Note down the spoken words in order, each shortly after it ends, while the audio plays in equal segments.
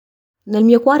Nel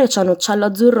mio cuore c'è un uccello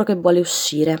azzurro che vuole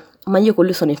uscire, ma io con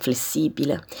lui sono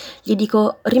inflessibile. Gli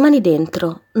dico, rimani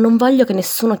dentro, non voglio che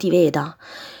nessuno ti veda.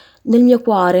 Nel mio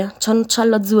cuore c'è un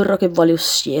uccello azzurro che vuole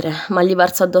uscire, ma gli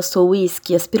verso addosso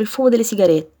whisky e aspiro il fumo delle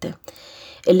sigarette.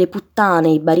 E le puttane,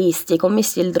 i baristi e i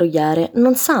commessi del drogliere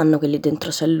non sanno che lì dentro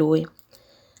c'è lui.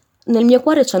 Nel mio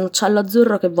cuore c'è un uccello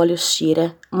azzurro che vuole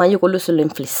uscire, ma io con lui sono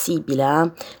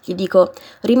inflessibile, Gli dico,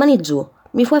 rimani giù,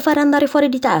 mi puoi fare andare fuori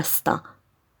di testa.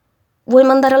 Vuoi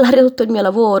mandare all'aria tutto il mio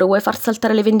lavoro? Vuoi far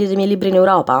saltare le vendite dei miei libri in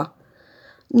Europa?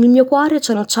 Nel mio cuore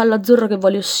c'è un uccello azzurro che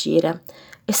vuole uscire.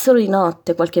 E solo di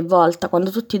notte, qualche volta, quando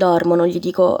tutti dormono, gli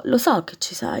dico, lo so che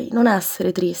ci sei, non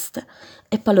essere triste.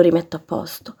 E poi lo rimetto a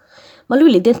posto. Ma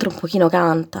lui lì dentro un pochino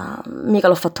canta, mica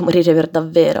l'ho fatto morire per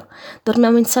davvero.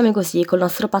 Dormiamo insieme così, col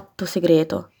nostro patto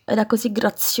segreto, ed è così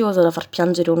grazioso da far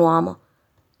piangere un uomo.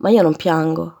 Ma io non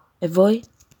piango, e voi?